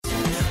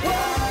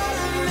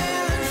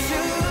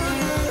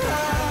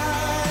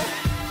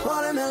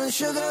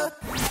sugar.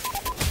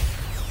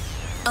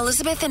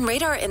 Elizabeth and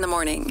Radar in the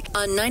morning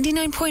on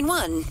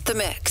 99.1 The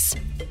Mix.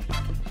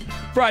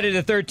 Friday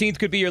the 13th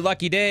could be your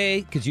lucky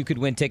day because you could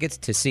win tickets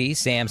to see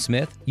Sam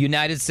Smith,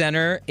 United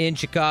Center in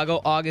Chicago,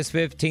 August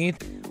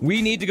 15th.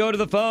 We need to go to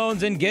the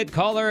phones and get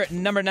caller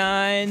number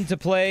 9 to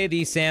play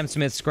the Sam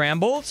Smith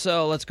Scramble.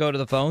 So let's go to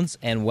the phones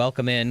and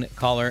welcome in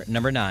caller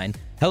number 9.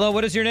 Hello,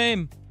 what is your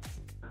name?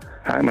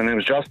 Hi, my name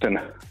is Justin.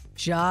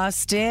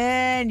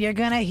 Justin, you're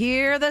going to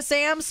hear the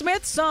Sam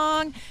Smith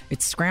song.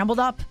 It's scrambled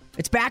up.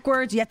 It's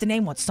backwards. You have to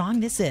name what song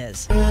this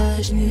is. All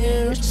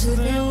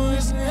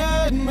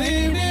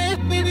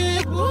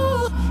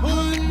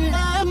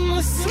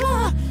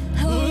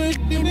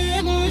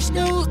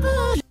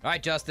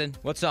right, Justin,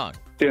 what song?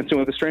 Dancing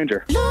with a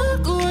Stranger.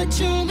 Look what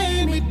you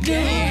made me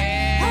do.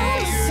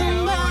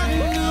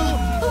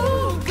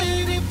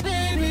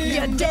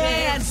 You're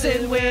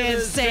dancing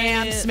with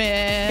Sam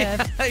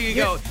Smith. There you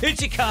go. In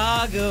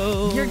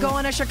Chicago. You're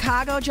going to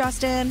Chicago,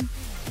 Justin.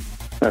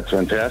 That's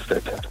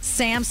fantastic.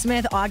 Sam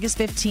Smith, August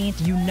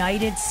 15th,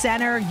 United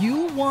Center.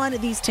 You won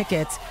these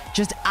tickets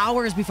just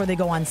hours before they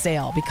go on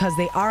sale because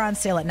they are on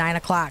sale at 9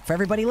 o'clock. For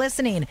everybody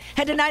listening,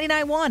 head to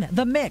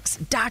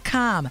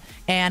 991themix.com.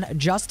 And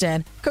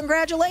Justin,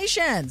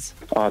 congratulations.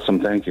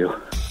 Awesome, thank you.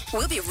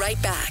 We'll be right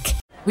back.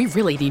 We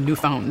really need new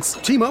phones.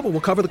 T-Mobile will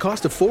cover the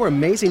cost of 4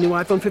 amazing new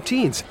iPhone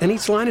 15s, and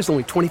each line is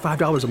only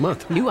 $25 a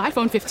month. New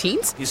iPhone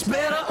 15s? It's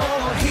better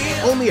over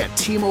here. Only at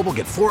T-Mobile,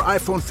 get 4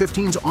 iPhone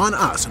 15s on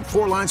us and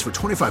 4 lines for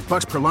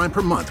 $25 per line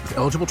per month with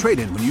eligible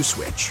trade-in when you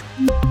switch.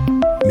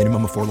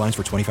 Minimum of 4 lines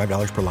for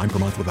 $25 per line per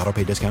month with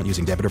autopay discount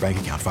using debit or bank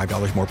account.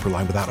 $5 more per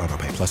line without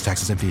autopay, plus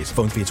taxes and fees.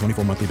 Phone fee at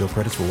 24 monthly bill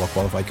credits for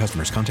well-qualified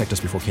customers. Contact us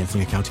before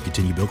canceling account to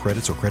continue bill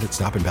credits or credit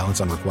stop and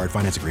balance on required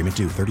finance agreement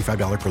due.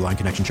 $35 per line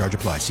connection charge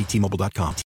applies. See T-Mobile.com.